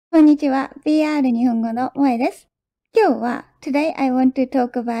んにちは。PR 日本語の萌です。今日は Today I want to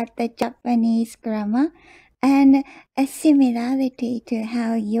talk about the Japanese grammar and a similarity to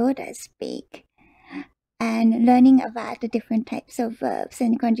how Yoda speak and learning about the different types of verbs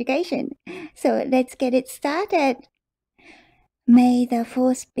and conjugation. So let's get it started. May the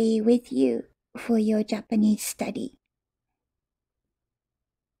force be with you for your Japanese study.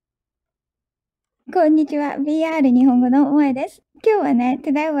 こんにちは。VR 日本語の萌です。今日はね、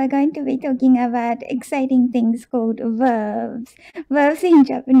Today we're going to be talking about exciting things called verbs. Verbs in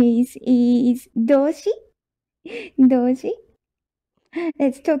Japanese is 動詞。動詞。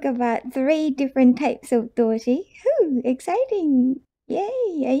Let's talk about 3 different types of 動詞。Exciting!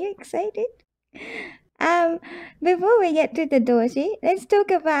 Yay! Are you excited? Before we get to the 動詞, let's talk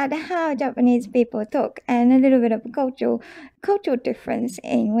about how Japanese people talk and a little bit of cultural difference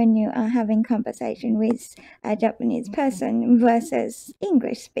in when you are having conversation with a Japanese person versus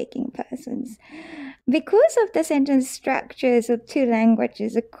English-speaking persons. Because of the sentence structures of 2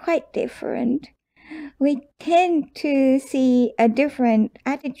 languages are quite different, we tend to see a different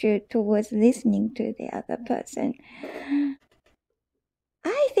attitude towards listening to the other person.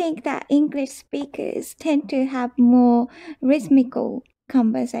 I think that English speakers tend to have more rhythmical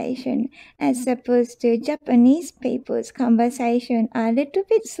conversation as opposed to Japanese people's conversation are a little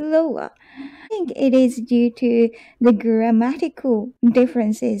bit slower. I think it is due to the grammatical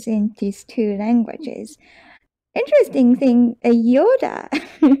differences in these 2 languages. Interesting thing, Yoda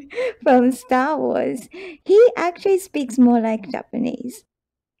from Star Wars, he actually speaks more like Japanese.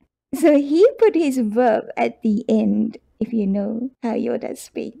 So he put his verb at the end, if you know how Yoda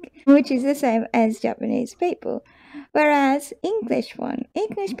speak, which is the same as Japanese people. Whereas English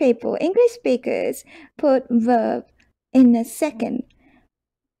speakers put verb in the second.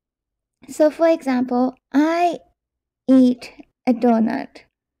 So for example, I eat a donut.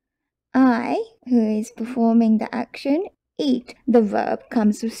 I, who is performing the action, eat, the verb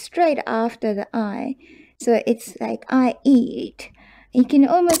comes straight after the I. So it's like I eat. You can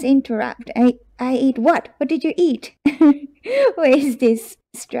almost interrupt. I eat what? What did you eat? Where is this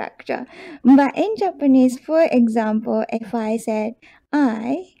structure? But in Japanese, for example, if I said,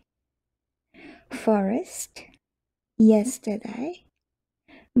 I, forest, yesterday,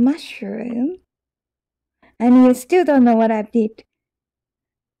 mushroom, and you still don't know what I did,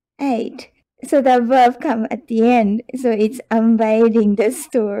 ate. So the verb comes at the end, so it's unveiling the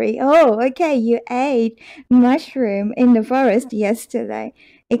story. Oh, okay, you ate mushroom in the forest yesterday.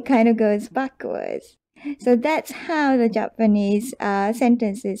 It kind of goes backwards. So that's how the Japanese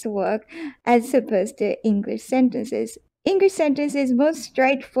sentences work as opposed to English sentences. English sentences more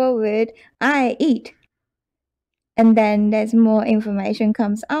straightforward, I eat. And then there's more information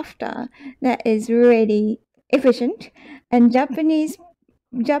comes after. That is really efficient. And Japanese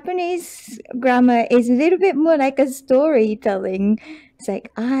grammar is a little bit more like a storytelling. It's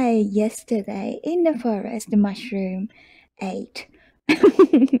like, I yesterday in the forest mushroom ate.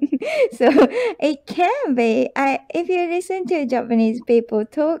 So it can be, if you listen to Japanese people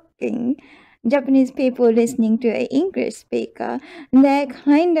listening to an English speaker, they're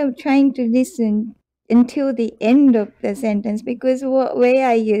kind of trying to listen until the end of the sentence, because what we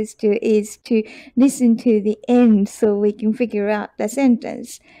are used to is to listen to the end so we can figure out the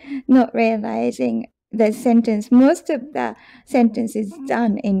sentence, not realizing the sentence. Most of the sentence is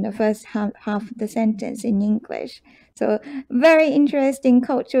done in the first half of the sentence in English. So very interesting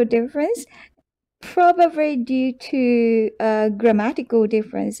cultural difference, probably due to a grammatical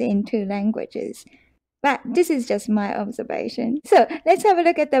difference in 2 languages. But this is just my observation. So let's have a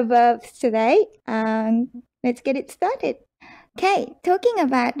look at the verbs today. Let's get it started. Okay, talking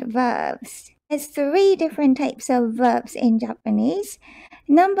about verbs. There's 3 different types of verbs in Japanese.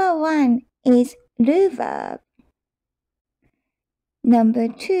 Number 1 is ru verb. Number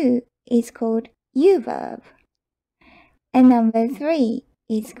 2 is called yu verb. And number 3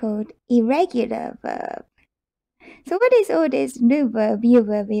 is called irregular verb. So what is all this ru verb, yu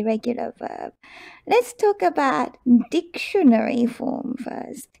verb, irregular verb? Let's talk about dictionary form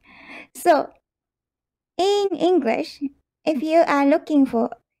first. So in English, if you are looking for,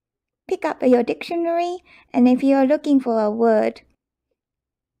 pick up your dictionary, and if you are looking for a word,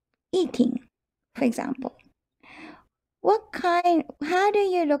 eating, for example, how do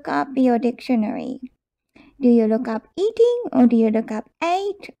you look up your dictionary? Do you look up eating, or do you look up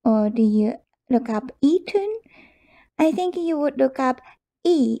ate, or do you look up eaten? I think you would look up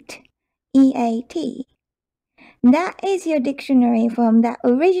eat, E-A-T. That is your dictionary form, the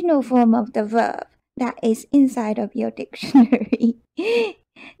original form of the verb that is inside of your dictionary.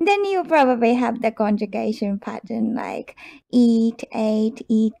 Then you probably have the conjugation pattern like eat, ate,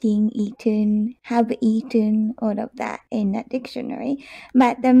 eating, eaten, have eaten, all of that in a dictionary.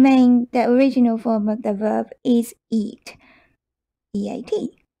 But the original form of the verb is eat,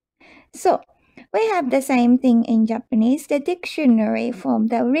 E-A-T. So we have the same thing in Japanese, the dictionary form,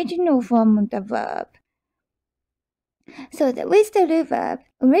 the original form of the verb. So with the verb,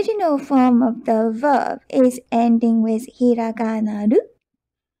 original form of the verb is ending with hiragana ru.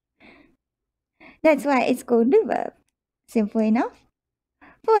 That's why it's called verb. Simple enough.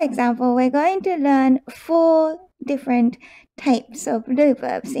 For example, we're going to learn 4 different types of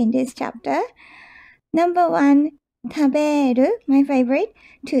verbs in this chapter. Number 1, taberu, my favorite,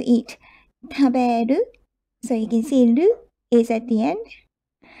 to eat. Taberu. So you can see ru is at the end.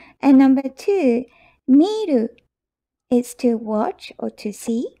 And number 2, miru is to watch or to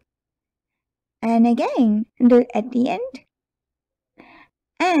see. And again, ru at the end.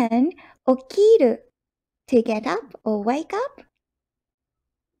 And okiru, to get up or wake up.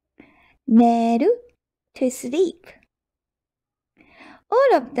 Neru, to sleep.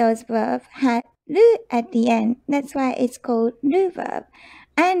 All of those verbs had ru at the end. That's why it's called ru verb.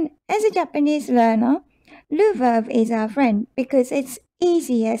 And as a Japanese learner, ru verb is our friend because it's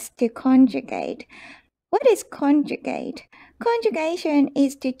easiest to conjugate. What is conjugate? Conjugation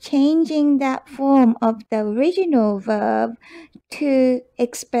is to changing that form of the original verb to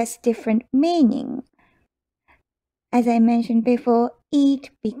express different meaning. As I mentioned before,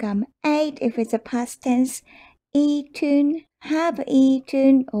 eat become ate if it's a past tense. Eaten, have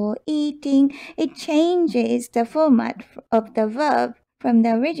eaten, or eating. It changes the format of the verb from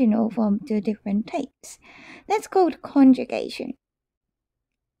the original form to different types. That's called conjugation.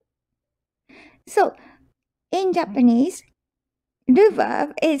 So, in Japanese, the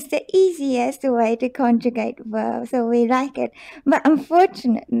verb is the easiest way to conjugate verb, so we like it. But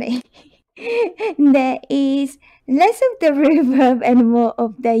unfortunately, there is less of the ru verb and more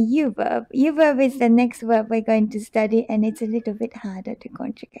of the u verb. U verb is the next verb we're going to study, and it's a little bit harder to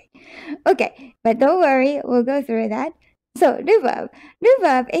conjugate. Okay, but don't worry, we'll go through that. So, ru verb. Ru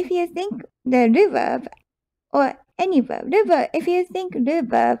verb, if you think the ru verb or any verb, ru verb, if you think ru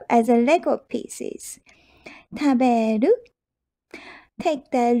verb as a Lego pieces, taberu,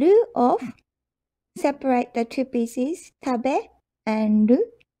 take the ru off, separate the 2 pieces, tabe and ru,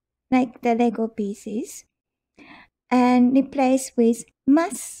 like the Lego pieces, and replace with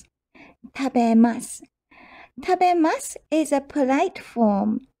mas, tabemasu. Tabemasu is a polite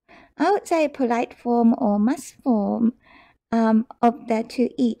form. I would say polite form or must form of the to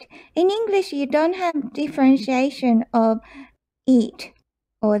eat. In English, you don't have differentiation of eat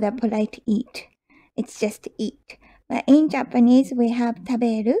or the polite eat. It's just eat. But in Japanese, we have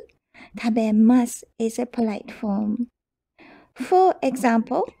taberu. Tabemasu is a polite form. For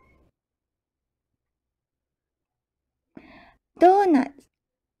example, donuts.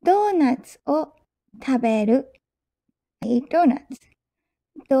 Donuts を食べる. I eat donuts.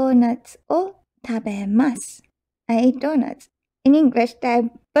 Donuts を食べます. I eat donuts. In English, they're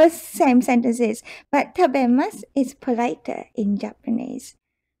both same sentences, but 食べます is politer in Japanese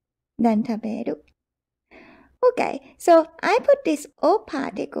than 食べる. Okay, so I put this O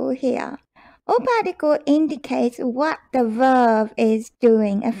particle here. O particle indicates what the verb is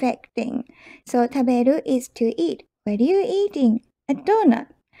doing, affecting. So 食べる is to eat. What are you eating? A donut.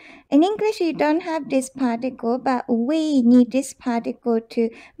 In English, you don't have this particle, but we need this particle to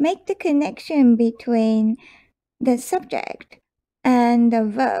make the connection between the subject and the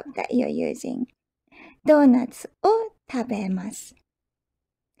verb that you're using. Donuts を食べます.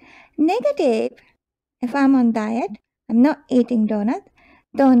 Negative. If I'm on diet, I'm not eating donut.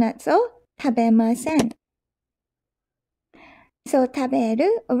 Donuts を食べません. So 食べ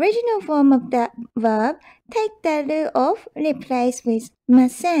る, original form of the verb, take the ru off, replace with ま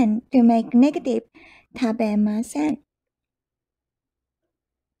せん to make negative. 食べません.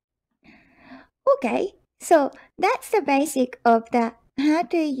 Okay, so that's the basic of the how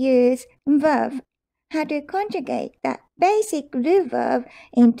to use verb, how to conjugate that basic ru verb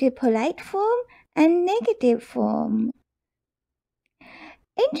into polite form and negative form.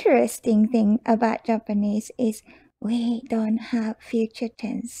 Interesting thing about Japanese is we don't have future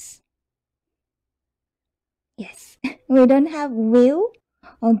tense. Yes, we don't have will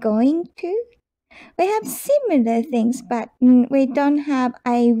or going to. We have similar things, but we don't have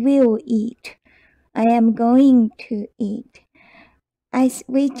I will eat. I am going to eat.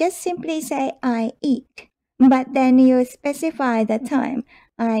 We just simply say I eat, but then you specify the time.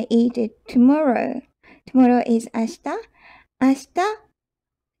 I eat it tomorrow. Tomorrow is 明日. 明日、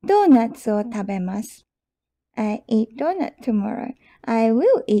ドーナツを食べます. I eat donut tomorrow. I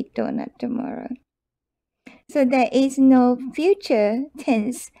will eat donut tomorrow. So there is no future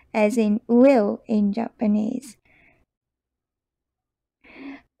tense as in will in Japanese.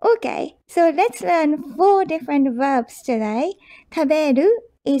 Okay, so let's learn 4 different verbs today. 食べる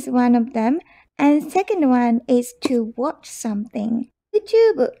is one of them, and second one is to watch something.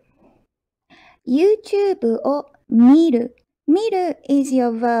 YouTube を見る. 見る is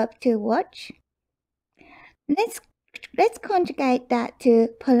your verb to watch. Let's conjugate that to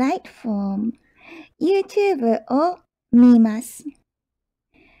polite form. YouTube を見ます.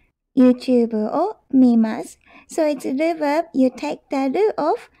 YouTube を見ます. So it's the verb, you take the ru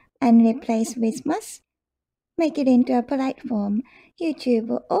off and replace with ます. Make it into a polite form.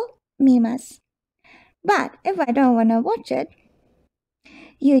 YouTube を見ます. But if I don't want to watch it,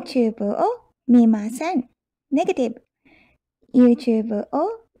 YouTube を見ません. Negative. YouTube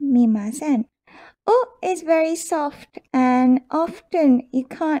を見ません. O is very soft and often you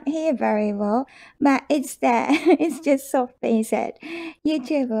can't hear very well, but it's there. It's just softly said.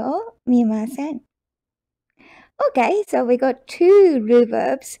 YouTube を見ません. Okay, so we got 2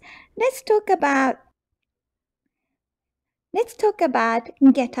 verbs. Let's talk about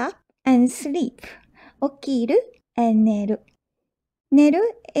get up and sleep. 起きる and 寝る. 寝る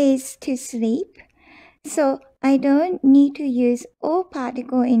is to sleep. So I don't need to use O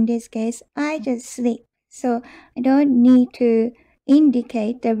particle in this case. I just sleep. So I don't need to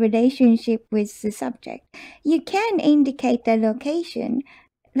indicate the relationship with the subject. You can indicate the location.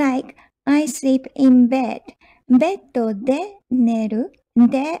 Like I sleep in bed. ベッドで寝る.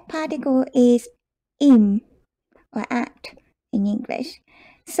 The particle is in or at in English.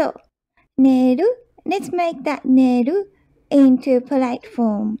 So 寝る. Let's make that 寝る into polite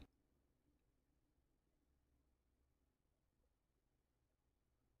form.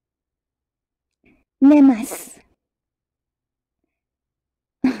 寝ます。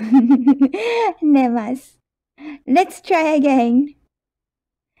寝ます。Let's try again.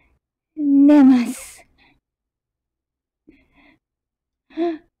 寝ます。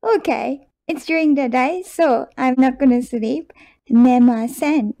Okay, it's during the day, so I'm not gonna sleep. 寝ま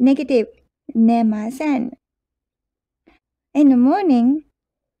せん. Negative. 寝ません. In the morning,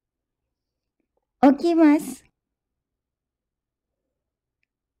 起きます。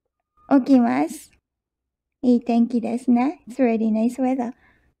起きます。いい天気ですね. It's really nice weather.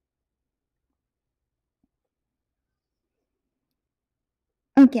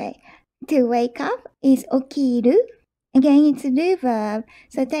 Okay, to wake up is 起きる. Again, it's a do verb.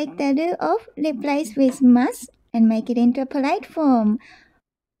 So take the do off, replace with ます and make it into a polite form.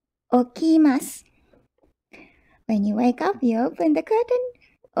 起きます. When you wake up, you open the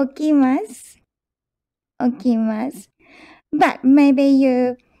curtain. 起きます. 起きます. But maybe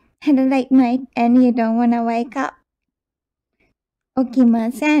you had a late night and you don't want to wake up. 起き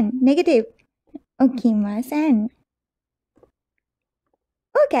ません. Negative. 起きません.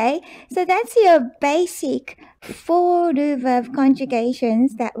 Okay, so that's your basic 4 verb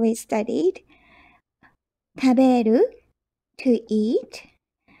conjugations that we studied. 食べる to eat.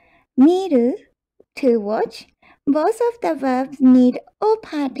 見る to watch. Both of the verbs need O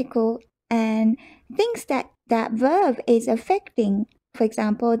particle and things that that verb is affecting. For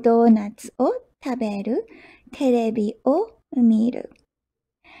example, donuts を食べる, テレビを見る.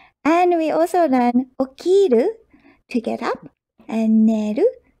 And we also learn 起きる to get up and 寝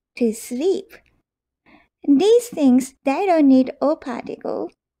る to sleep. These things, they don't need O particle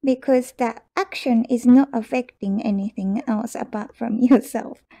because the action is not affecting anything else apart from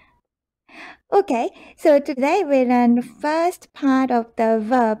yourself. Okay, so today we learned the first part of the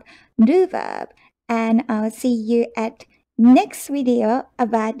verb, do verb, and I'll see you at next video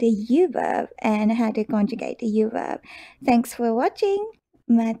about the U verb and how to conjugate the U verb. Thanks for watching.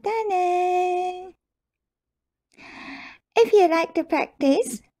 またね. If you like to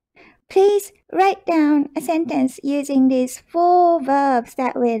practice, please write down a sentence using these 4 verbs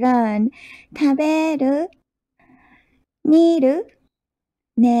that we learned. 食べる, 見る,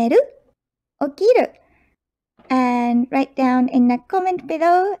 寝る, 起きる. And write down in the comment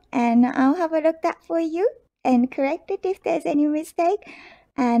below and I'll have a look at that for you and correct it if there's any mistake.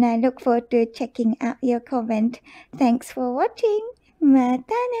 And I look forward to checking out your comment. Thanks for watching. ま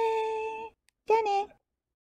たね. じゃあね.